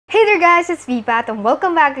there guys, it's VPAT and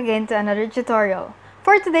welcome back again to another tutorial.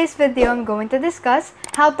 For today's video, I'm going to discuss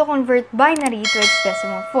how to convert binary to its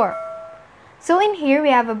decimal form. So in here,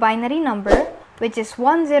 we have a binary number, which is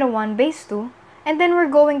 101 base 2, and then we're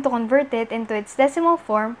going to convert it into its decimal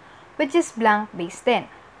form, which is blank base 10.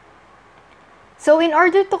 So in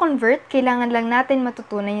order to convert, kailangan lang natin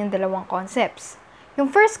matutunan yung dalawang concepts. Yung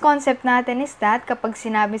first concept natin is that kapag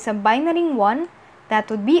sinabi sa binary 1, that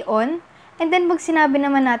would be on, and then pag sinabi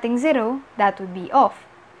naman nating 0, that would be off.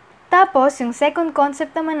 Tapos, yung second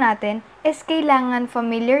concept naman natin is kailangan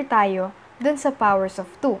familiar tayo dun sa powers of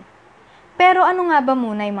 2. Pero ano nga ba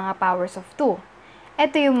muna yung mga powers of 2?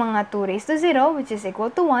 Ito yung mga 2 raised to 0, which is equal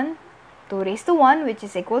to 1, 2 raised to 1, which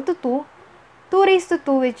is equal to 2, 2 raised to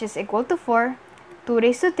 2, which is equal to 4, 2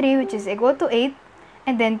 raised to 3, which is equal to 8,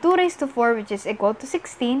 and then 2 raised to 4, which is equal to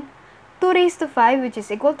 16, 2 raised to 5, which is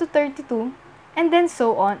equal to 32, and then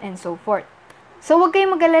so on and so forth. So, huwag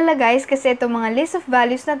kayong mag-alala guys kasi itong mga list of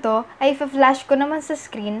values na to ay i-flash ko naman sa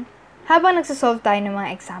screen habang nagsosolve tayo ng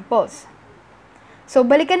mga examples. So,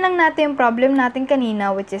 balikan lang natin yung problem natin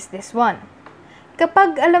kanina, which is this one.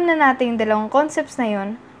 Kapag alam na natin yung dalawang concepts na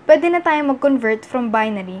yun, pwede na tayong mag-convert from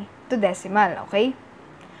binary to decimal, okay?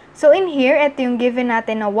 So, in here, ito yung given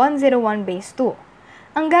natin na 101 base 2.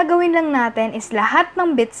 Ang gagawin lang natin is lahat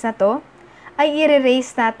ng bits na to ay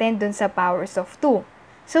i-raise natin dun sa powers of 2.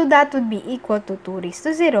 So, that would be equal to 2 raised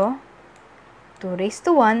to 0, 2 raised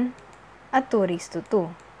to 1, at 2 raised to 2.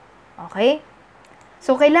 Okay?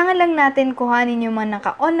 So, kailangan lang natin kuhanin yung mga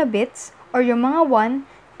naka-on na bits or yung mga 1,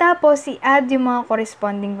 tapos i-add yung mga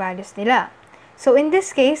corresponding values nila. So, in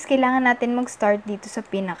this case, kailangan natin mag-start dito sa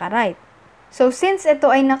pinaka-right. So, since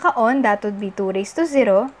ito ay naka-on, that would be 2 raised to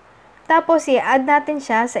 0, tapos i-add natin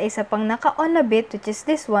siya sa isa pang naka-on na bit, which is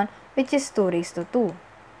this one, which is 2 raised to 2.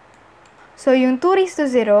 So, yung 2 raised to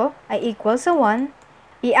 0 ay equal sa 1.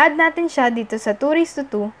 I-add natin siya dito sa 2 raised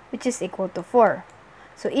to 2, which is equal to 4.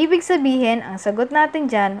 So, ibig sabihin, ang sagot natin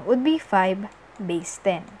dyan would be 5 base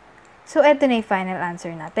 10. So, eto na yung final answer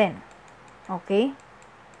natin. Okay?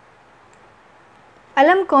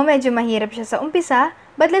 Alam ko, medyo mahirap siya sa umpisa,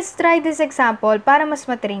 but let's try this example para mas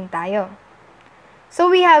matring tayo. So,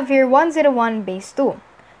 we have here 101 base 2.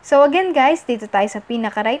 So, again guys, dito tayo sa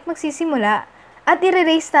pinaka-right magsisimula. At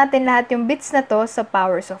i-raise natin lahat yung bits na to sa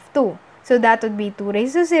powers of 2. So, that would be 2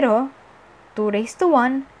 raised to 0, 2 raised to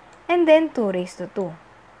 1, and then 2 raised to 2.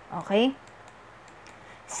 Okay?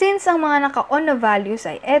 Since ang mga naka-on na values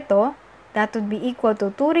ay eto, that would be equal to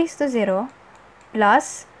 2 raised to 0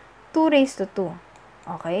 plus 2 raised to 2.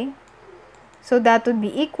 Okay? So, that would be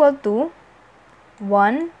equal to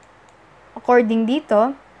 1 according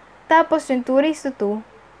dito. Tapos, yung 2 raised to 2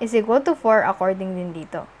 is equal to 4 according din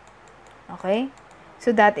dito. Okay? So,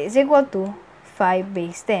 that is equal to 5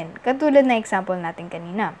 base 10. Katulad na example natin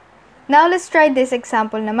kanina. Now, let's try this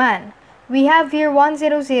example naman. We have here 100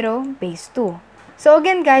 base 2. So,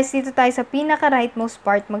 again guys, dito tayo sa pinaka-rightmost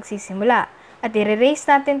part magsisimula. At i-raise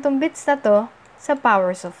natin tong bits na to sa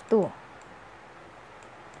powers of 2.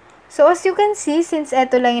 So, as you can see, since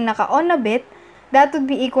ito lang yung naka-on na bit, that would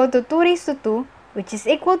be equal to 2 raised to 2, which is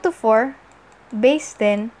equal to 4 base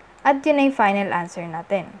 10, at yun ay final answer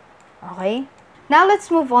natin. Okay? Now, let's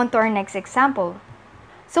move on to our next example.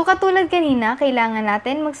 So, katulad kanina, kailangan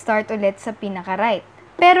natin mag-start ulit sa pinaka-right.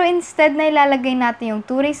 Pero instead na ilalagay natin yung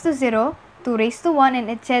 2 raised to 0, 2 raised to 1, and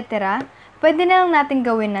etc., pwede na lang natin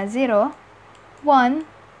gawin na 0, 1,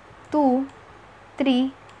 2,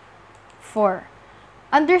 3, 4.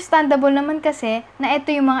 Understandable naman kasi na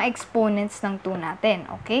ito yung mga exponents ng 2 natin,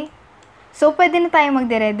 okay? So, pwede na tayo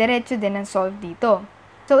magdire-diretso din ng solve dito.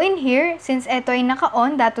 So, in here, since ito ay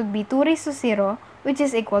naka-on, that would be 2 raised to 0, which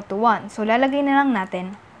is equal to 1. So, lalagay na lang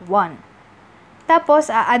natin 1. Tapos,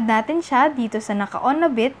 a-add natin siya dito sa naka-on na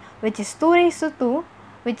bit, which is 2 raised to 2,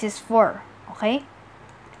 which is 4. Okay?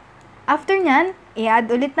 After nyan, i-add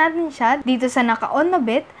ulit natin siya dito sa naka-on na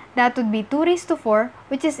bit, that would be 2 raised to 4,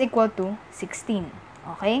 which is equal to 16.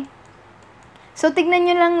 Okay? So, tignan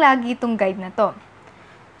nyo lang lagi itong guide na to.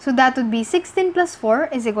 So, that would be 16 plus 4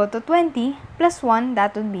 is equal to 20 plus 1,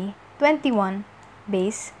 that would be 21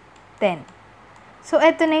 base 10. So,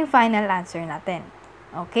 eto na yung final answer natin.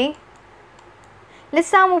 Okay? Let's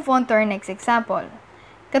now move on to our next example.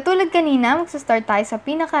 Katulad kanina, magsa-start tayo sa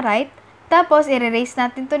pinaka-right, tapos i-raise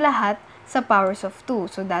natin to lahat sa powers of 2.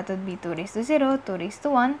 So, that would be 2 raised to 0, 2 raised to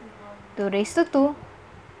 1, 2 raised to 2,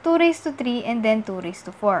 2 raised to 3, and then 2 raised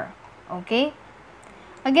to 4. Okay?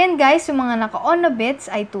 Again guys, yung mga naka-on na bits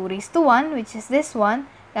ay 2 raised to 1, which is this one,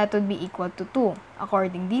 that would be equal to 2,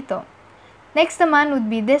 according dito. Next naman would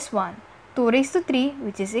be this one, 2 raised to 3,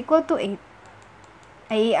 which is equal to 8.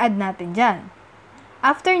 Ay i-add natin dyan.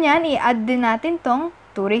 After nyan, i-add din natin tong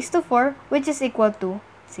 2 raised to 4, which is equal to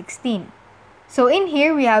 16. So in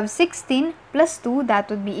here, we have 16 plus 2, that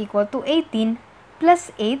would be equal to 18, plus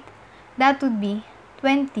 8, that would be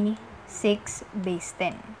 26 base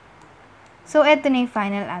 10. So ito na yung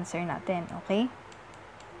final answer natin, okay?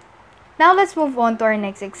 Now, let's move on to our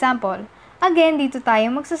next example. Again, dito tayo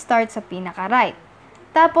magsa-start sa pinaka-right.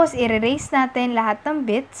 Tapos, i-erase natin lahat ng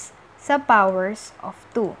bits sa powers of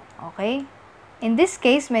 2, okay? In this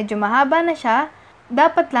case, medyo mahaba na siya.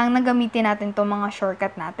 Dapat lang na gamitin natin itong mga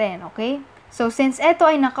shortcut natin, okay? So, since ito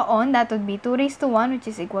ay naka-on, that would be 2 raised to 1, which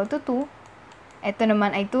is equal to 2. Ito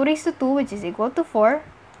naman ay 2 raised to 2, which is equal to 4.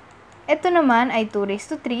 Ito naman ay 2 raised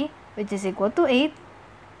to 3, which is equal to 8.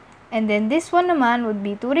 And then, this one naman would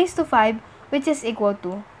be 2 raised to 5, which is equal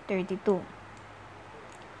to 32.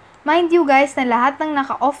 Mind you guys na lahat ng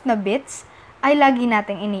naka-off na bits ay lagi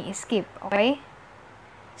nating ini-skip, okay?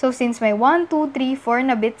 So, since may 1, 2, 3, 4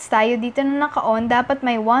 na bits tayo dito na naka-on, dapat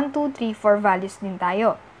may 1, 2, 3, 4 values din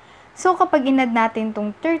tayo. So, kapag inad natin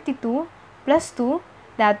tong 32 plus 2,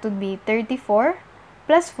 that would be 34,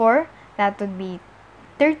 plus 4, that would be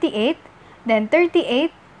 38, then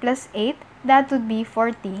 38 plus 8, that would be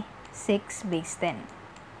 46 base 10.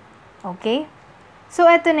 Okay? So,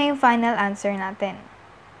 ito na yung final answer natin.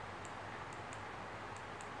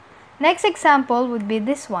 Next example would be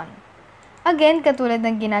this one. Again, katulad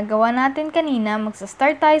ng ginagawa natin kanina,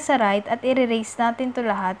 magsa-start tayo sa right at i-erase natin to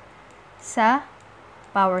lahat sa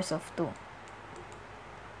powers of 2.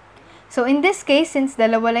 So, in this case, since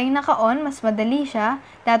dalawa lang yung naka-on, mas madali siya.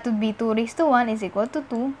 That would be 2 raised to 1 is equal to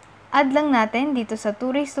 2. Add lang natin dito sa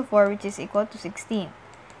 2 raised to 4, which is equal to 16.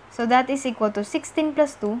 So, that is equal to 16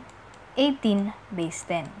 plus 2, 18 base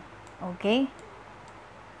 10. Okay?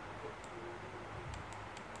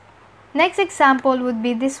 Next example would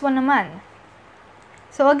be this one naman.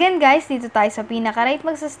 So again guys, dito tayo sa pinaka-right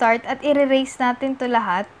magsa-start at i-erase natin to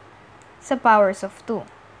lahat sa powers of 2.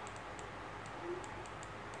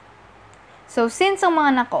 So since ang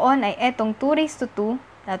mga naka-on ay etong 2 raised to 2,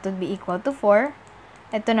 that would be equal to 4.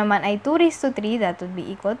 Ito naman ay 2 raised to 3, that would be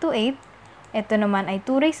equal to 8. Ito naman ay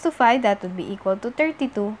 2 raised to 5, that would be equal to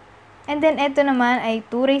 32. And then ito naman ay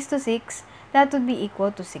 2 raised to 6, that would be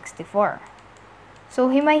equal to 64. So,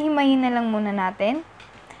 himay-himayin na lang muna natin.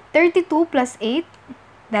 32 plus 8,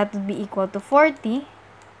 that would be equal to 40.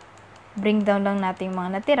 Bring down lang natin yung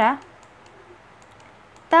mga natira.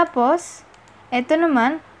 Tapos, ito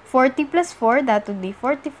naman, 40 plus 4, that would be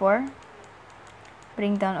 44.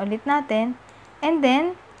 Bring down ulit natin. And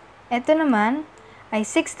then, ito naman, ay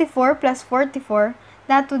 64 plus 44,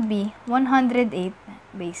 that would be 108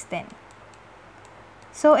 base 10.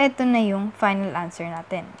 So, ito na yung final answer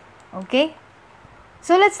natin. Okay?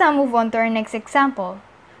 So, let's now move on to our next example.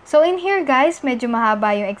 So, in here guys, medyo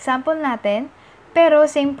mahaba yung example natin, pero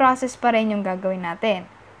same process pa rin yung gagawin natin.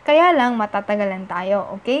 Kaya lang, matatagalan tayo,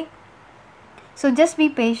 okay? So, just be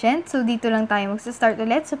patient. So, dito lang tayo magsa-start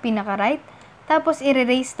ulit sa pinaka-right. Tapos,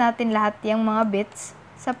 i-erase natin lahat yung mga bits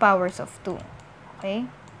sa powers of 2. Okay?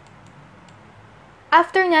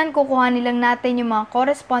 After nyan, kukuhanin lang natin yung mga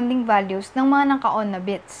corresponding values ng mga naka-on na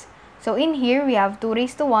bits. So, in here, we have 2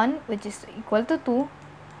 raised to 1, which is equal to 2.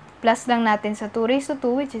 Plus lang natin sa 2 raised to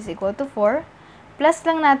 2, which is equal to 4. Plus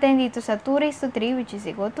lang natin dito sa 2 raised to 3, which is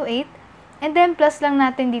equal to 8. And then, plus lang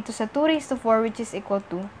natin dito sa 2 raised to 4, which is equal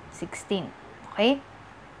to 16. Okay?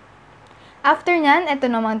 After nyan, ito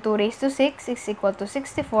naman 2 raised to 6 is equal to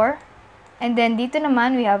 64. And then, dito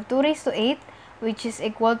naman, we have 2 raised to 8, which is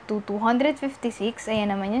equal to 256. Ayan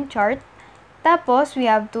naman yung chart. Tapos, we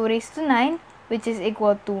have 2 raised to 9, which is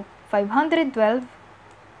equal to 512,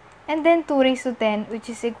 and then 2 raised to 10, which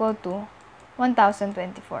is equal to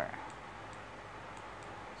 1024.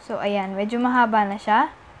 So, ayan, medyo mahaba na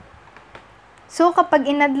siya. So, kapag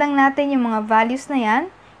inad lang natin yung mga values na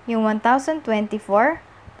yan, yung 1024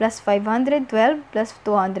 plus 512 plus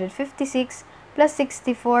 256 plus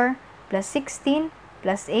 64 plus 16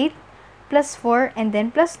 plus 8 plus 4 and then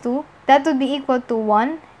plus 2, that would be equal to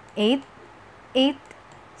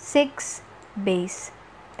 1886 base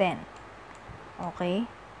 10. Okay?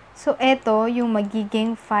 So, ito yung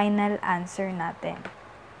magiging final answer natin.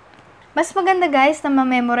 Mas maganda guys na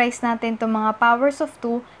ma-memorize natin itong mga powers of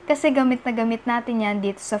 2 kasi gamit na gamit natin yan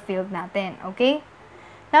dito sa field natin. Okay?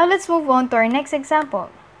 Now, let's move on to our next example.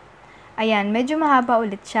 Ayan, medyo mahaba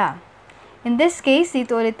ulit siya. In this case,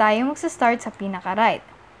 dito ulit tayo magsa-start sa pinaka-right.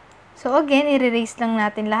 So, again, i-erase lang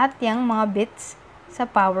natin lahat yung mga bits sa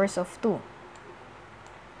powers of 2.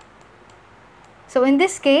 So, in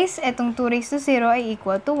this case, etong 2 raised to 0 ay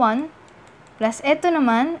equal to 1. Plus, eto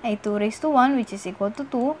naman ay 2 raised to 1 which is equal to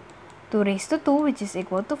 2. 2 raised to 2 which is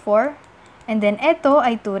equal to 4. And then ito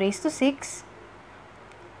ay 2 raised to 6,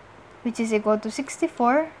 which is equal to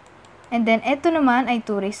 64. And then ito naman ay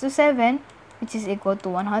 2 raised to 7, which is equal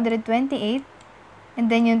to 128.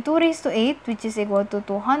 And then yung 2 raised to 8, which is equal to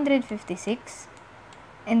 256.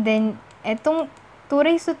 And then etong 2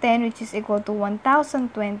 raised to 10, which is equal to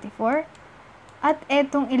 1024. At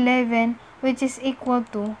etong 11, which is equal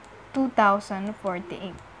to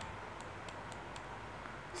 2048.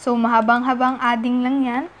 So, mahabang-habang adding lang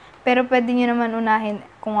yan. Pero pwede nyo naman unahin,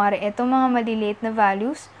 kung wari, etong mga maliliit na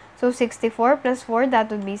values. So, 64 plus 4,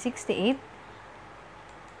 that would be 68.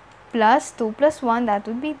 Plus 2 plus 1, that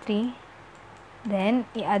would be 3. Then,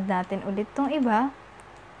 i-add natin ulit tong iba.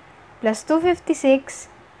 Plus 256.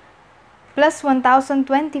 Plus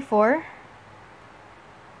 1024.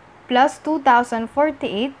 Plus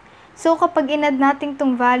 2048. So, kapag in-add natin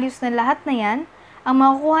tong values na lahat na yan, ang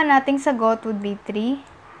makukuha nating sagot would be 3,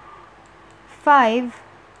 5,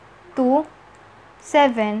 2,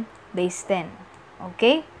 7, base 10.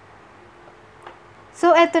 Okay?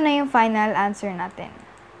 So, eto na yung final answer natin.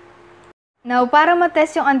 Now, para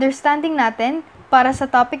matest yung understanding natin, para sa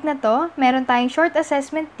topic na to, meron tayong short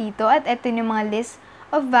assessment dito at eto yung mga list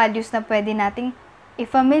of values na pwede nating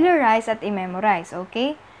i-familiarize at i-memorize.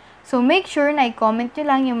 Okay? So, make sure na i-comment nyo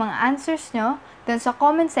lang yung mga answers nyo dun sa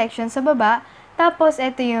comment section sa baba. Tapos,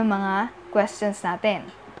 ito yung mga questions natin.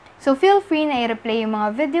 So, feel free na i-replay yung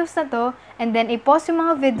mga videos na to and then i-pause yung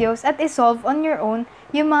mga videos at i-solve on your own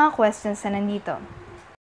yung mga questions na nandito.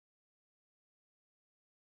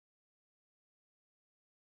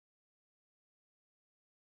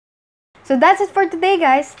 So, that's it for today,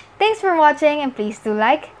 guys. Thanks for watching and please do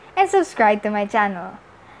like and subscribe to my channel.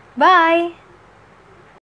 Bye!